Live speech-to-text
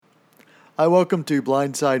Hi, welcome to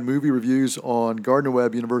Blindside Movie Reviews on Gardner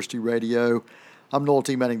Webb University Radio. I'm Noel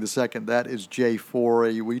T. Manning II. That is Jay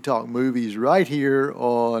Forey. We talk movies right here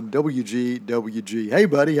on WGWG. Hey,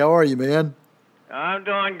 buddy, how are you, man? I'm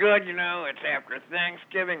doing good. It's after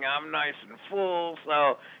Thanksgiving. I'm nice and full.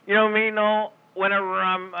 So, me, Noel, whenever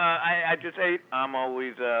I just ate, I'm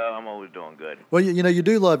always doing good. Well, you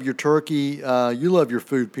do love your turkey. You love your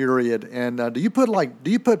food, period. And do you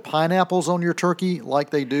put pineapples on your turkey like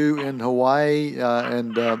they do in Hawaii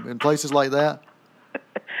and in places like that?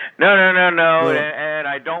 No. Yeah. And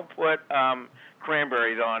I don't put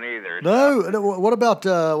cranberries on either. No. So. What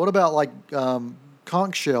about like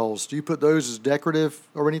conch shells? Do you put those as decorative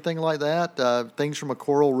or anything like that? Things from a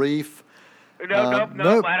coral reef? No,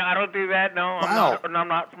 I don't do that. No, wow. I'm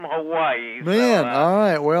not from Hawaii. Man, so, all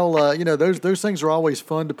right. Well, those things are always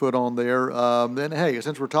fun to put on there. And hey,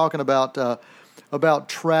 since we're talking about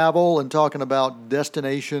travel and talking about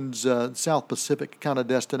destinations, South Pacific kind of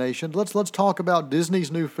destinations, let's talk about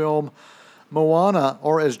Disney's new film, MOANA,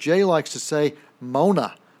 or as Jay likes to say,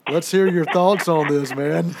 MOANA. Let's hear your thoughts on this,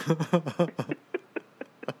 man.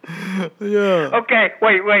 Yeah. Okay,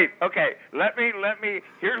 wait. Okay, let me.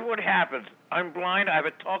 Here's what happens. I'm blind. I have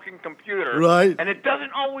a talking computer. Right. And it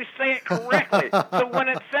doesn't always say it correctly. So when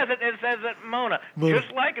it says it Mona.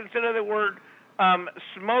 Just like instead of the word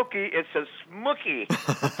smoky, it says smooky.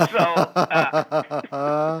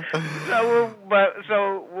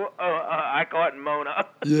 I call it Mona.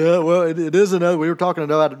 Yeah. Well, it is another. We were talking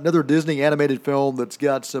about another Disney animated film that's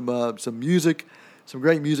got some music. Some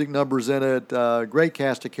great music numbers in it, great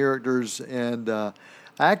cast of characters and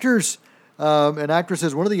actors and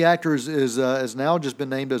actresses. One of the actors has now just been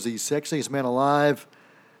named as the sexiest man alive.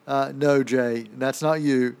 No, Jay, that's not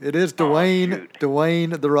you. It is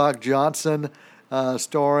Dwayne "The Rock" Johnson,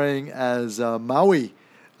 starring as Maui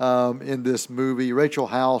in this movie. Rachel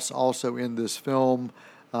House also in this film.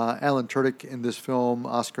 Alan Tudyk in this film.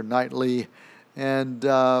 Oscar Knightley. And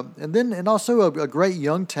also a great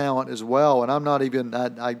young talent as well. And I'm not even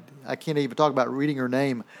I can't even talk about reading her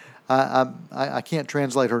name. I can't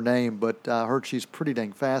translate her name, but I heard she's pretty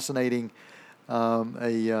dang fascinating.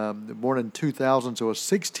 Born in 2000, so a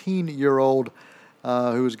 16-year-old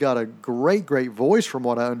who's got a great voice, from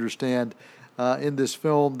what I understand, in this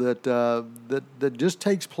film that just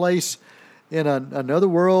takes place in another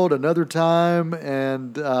world, another time,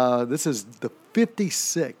 and this is the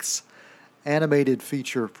 56th animated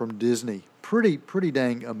feature from Disney. Pretty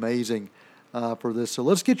dang amazing for this. So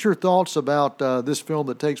let's get your thoughts about this film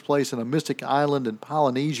that takes place in a mystic island in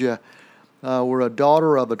Polynesia, where a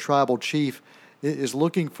daughter of a tribal chief is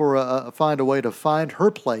looking for find a way to find her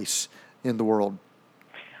place in the world.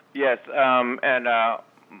 Yes, and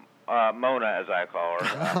Mona, as I call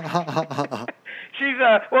her. She's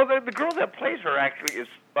the girl that plays her actually is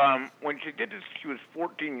when she did this, she was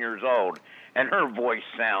 14 years old. And her voice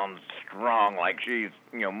sounds strong, like she's,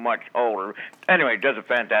 much older. Anyway, does a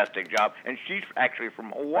fantastic job. And she's actually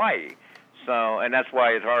from Hawaii. So, and that's why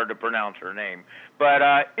it's hard to pronounce her name. But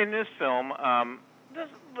in this film,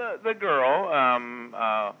 the girl,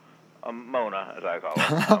 Mona, as I call her,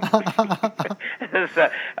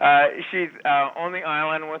 she's on the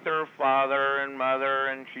island with her father and mother,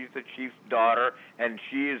 and she's the chief's daughter, and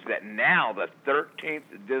she is now the 13th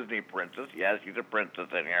Disney princess. Yes, she's a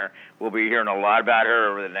princess in here. We'll be hearing a lot about her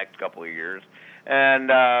over the next couple of years. And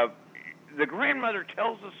the grandmother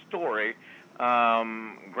tells a story,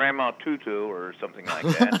 Grandma Tutu or something like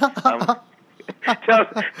that,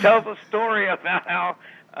 tells a story about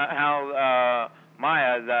how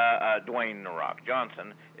Maya, Dwayne "The Rock"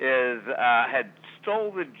 Johnson, had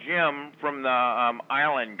stole the gem from the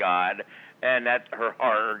island god, and that's her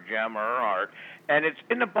heart, her gem, or her heart, and it's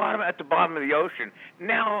at the bottom of the ocean.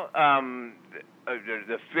 Now,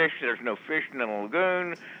 the fish, there's no fish in the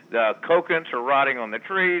lagoon. The coconuts are rotting on the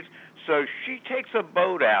trees. So she takes a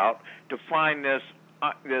boat out to find this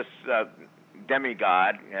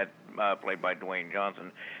demigod, played by Dwayne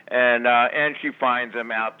Johnson, and she finds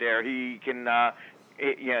him out there. He can.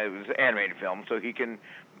 It was an animated film, so he can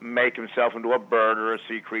make himself into a bird or a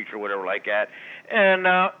sea creature, whatever like that. And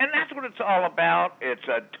that's what it's all about. It's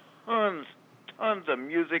tons of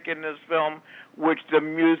music in this film, which the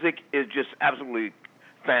music is just absolutely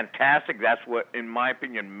fantastic. That's what, in my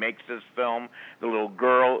opinion, makes this film. The little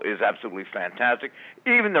girl is absolutely fantastic.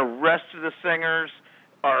 Even the rest of the singers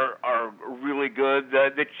are really good.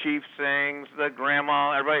 The chief sings, the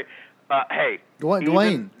grandma, everybody.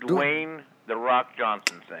 Dwayne "The Rock"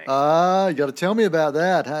 Johnson sings. You got to tell me about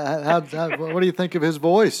that. What do you think of his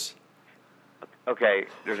voice? Okay,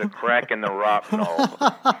 there's a crack in the rock, Noel.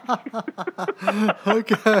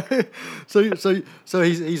 Okay, so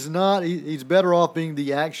he's better off being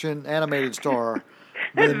the action animated star.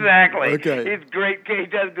 Exactly. Okay. He's great. He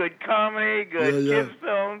does good comedy, good kids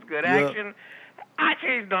films, good action.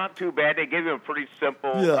 Actually, he's not too bad. They gave him a pretty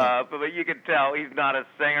simple, but you can tell he's not a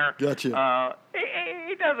singer. Gotcha.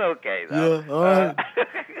 He does okay, though. Yeah, all right.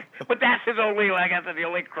 But that's his only, like I said, the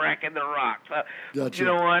only crack in the rock. So, Gotcha. You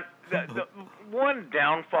know what? The one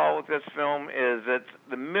downfall with this film is that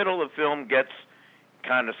the middle of the film gets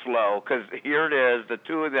kind of slow, because here it is, the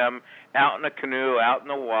two of them out in a canoe, out in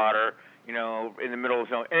the water, you know, in the middle of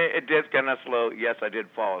the film. It did kind of slow. Yes, I did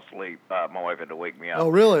fall asleep. My wife had to wake me up. Oh,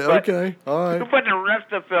 really? Okay. All right. But the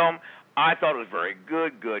rest of the film, I thought it was very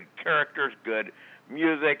good. Good characters, good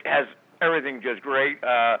music, has everything just great.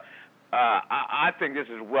 I think this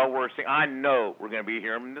is well worth seeing. I know we're going to be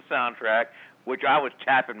hearing the soundtrack, which I was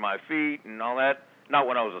tapping my feet and all that. Not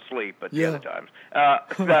when I was asleep, but the other times. I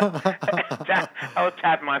was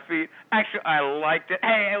tapping my feet. Actually, I liked it.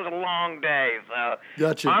 Hey, it was a long day, so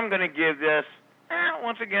Gotcha. I'm going to give this,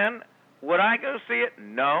 once again, would I go see it?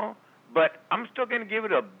 No, but I'm still going to give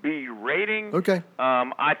it a B rating. Okay.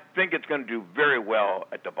 I think it's going to do very well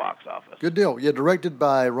at the box office. Good deal. Yeah, directed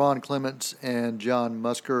by Ron Clements and John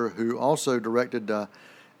Musker, who also directed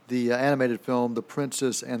the animated film The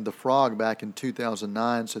Princess and the Frog back in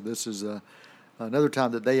 2009. So this is another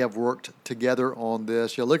time that they have worked together on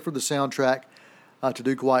this. You'll look for the soundtrack to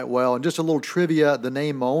do quite well. And just a little trivia, the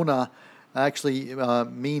name MOANA actually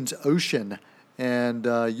means ocean. And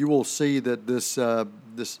you will see that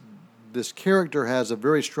this character has a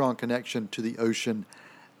very strong connection to the ocean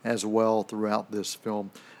as well throughout this film.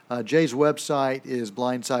 Jay's website is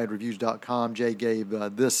blindsidereviews.com. Jay gave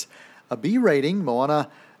this a B rating, MOANA,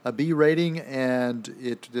 a B rating, and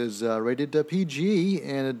it is rated PG,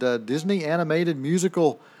 and a Disney animated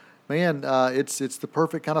musical. Man, it's the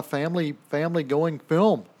perfect kind of family going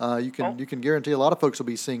film. You can guarantee a lot of folks will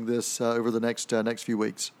be seeing this over the next few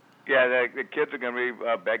weeks. Yeah, the kids are going to be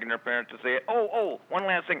begging their parents to see it. Oh, one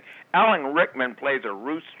last thing. Alan Rickman plays a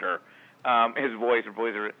rooster. His voice,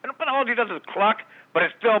 but all he does is cluck, but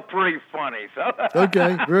it's still pretty funny. So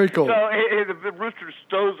okay, very cool. So the rooster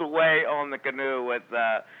stows away on the canoe with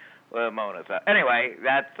MOANA. So anyway,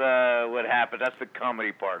 that's what happens. That's the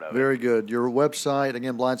comedy part of it. Very good. Your website,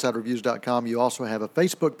 again, blindsidereviews.com. You also have a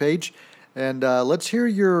Facebook page, and let's hear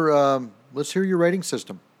your rating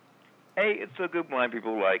system. A, it's so good blind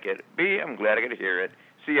people like it. B, I'm glad I got to hear it.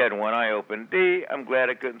 C, I had one eye open. D, I'm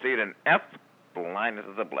glad I couldn't see it. And F, blindness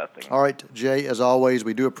is a blessing. All right, Jay, as always,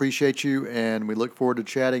 we do appreciate you, and we look forward to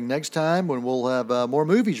chatting next time when we'll have more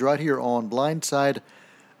movies right here on Blindside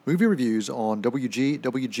Movie Reviews on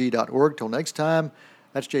WGWG.org. Till next time,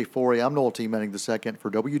 that's Jay Forey. I'm Noel T. Manning II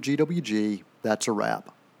for WGWG. That's a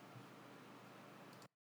wrap.